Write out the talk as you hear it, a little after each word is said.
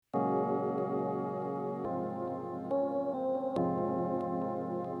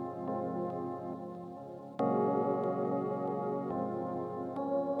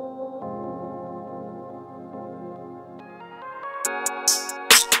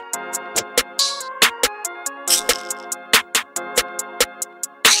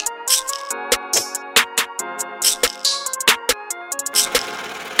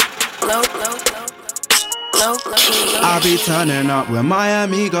I be turning up with my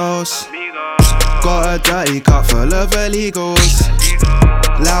amigos. Got a dirty cup full of illegals.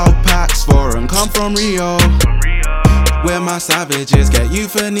 Loud packs foreign come from Rio. Where my savages get you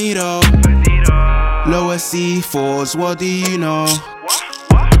Faneto. Lower C4s, what do you know?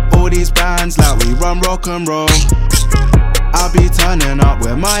 All these bands like we run rock and roll. I be turning up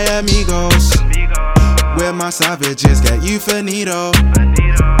with my amigos. Where my savages get you Faneto.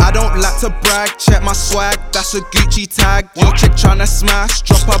 I don't like to brag, check my swag, that's a Gucci tag. Your chick tryna smash,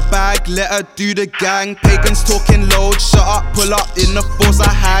 drop her bag, let her do the gang. Pagans talking loads, shut up, pull up in the force I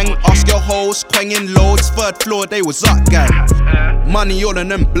hang. Ask your hoes, quanging loads, third floor they was up gang. Money all in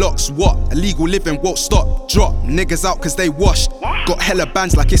them blocks, what? Illegal living won't stop, drop. Niggas out cause they washed, got hella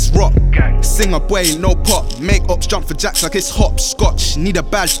bands like it's rock. Singer boy ain't no pop, make ups jump for jacks like it's hopscotch. Need a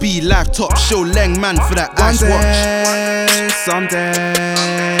bad B live top, show leng man for that ice watch.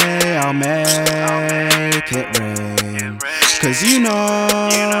 Someday I'll make it rain. Cause you know,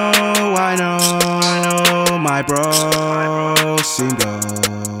 I know my bro soon go.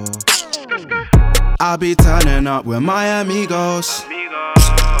 I'll be turning up with my amigos.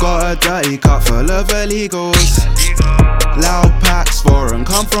 Got a dirty cup full of illegals. Loud packs foreign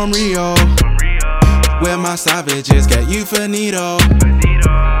come from Rio. Where my savages get you Faneto.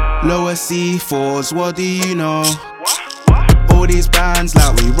 Lower C4s, what do you know? All these bands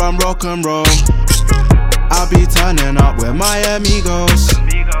like we run rock and roll. I'll be turning up with my amigos.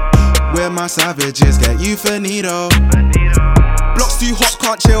 Where my savages get you Faneto. Blocks too hot,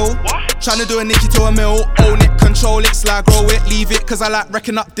 can't chill. Tryna do a Nicky to a mill. Own it, control it, slide, grow it, leave it, cause I like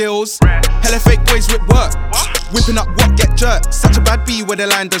wrecking up deals. Hella fake boys with work. Whipping up what get jerked. Such a bad B where the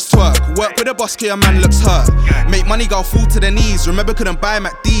line does twerk. Work with a boss, clear man looks hurt. Make money go full to the knees. Remember couldn't buy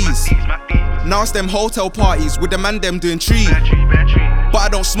MacD's. Now it's them hotel parties with the man them doing tree. But I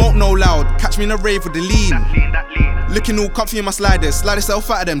don't smoke no loud. Catch me in a rave with the lean. Looking all comfy in my sliders. Slide yourself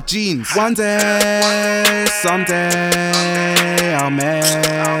out of them jeans. One day, someday I'll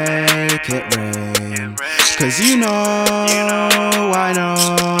make it rain. Cause you know, I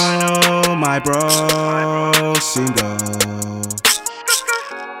know my bro soon go.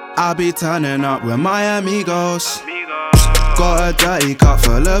 I'll be turning up with my amigos. Got a dirty cup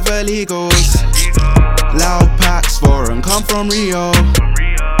full of illegals. Loud packs foreign come from Rio.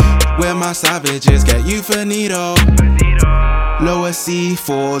 Where my savages get you Faneto. Lower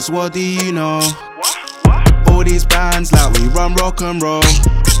C4s, what do you know? All these bands like we run rock and roll.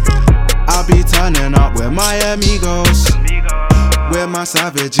 I'll be turning up with my amigos. Where my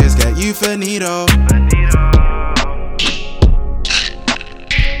savages get you Faneto.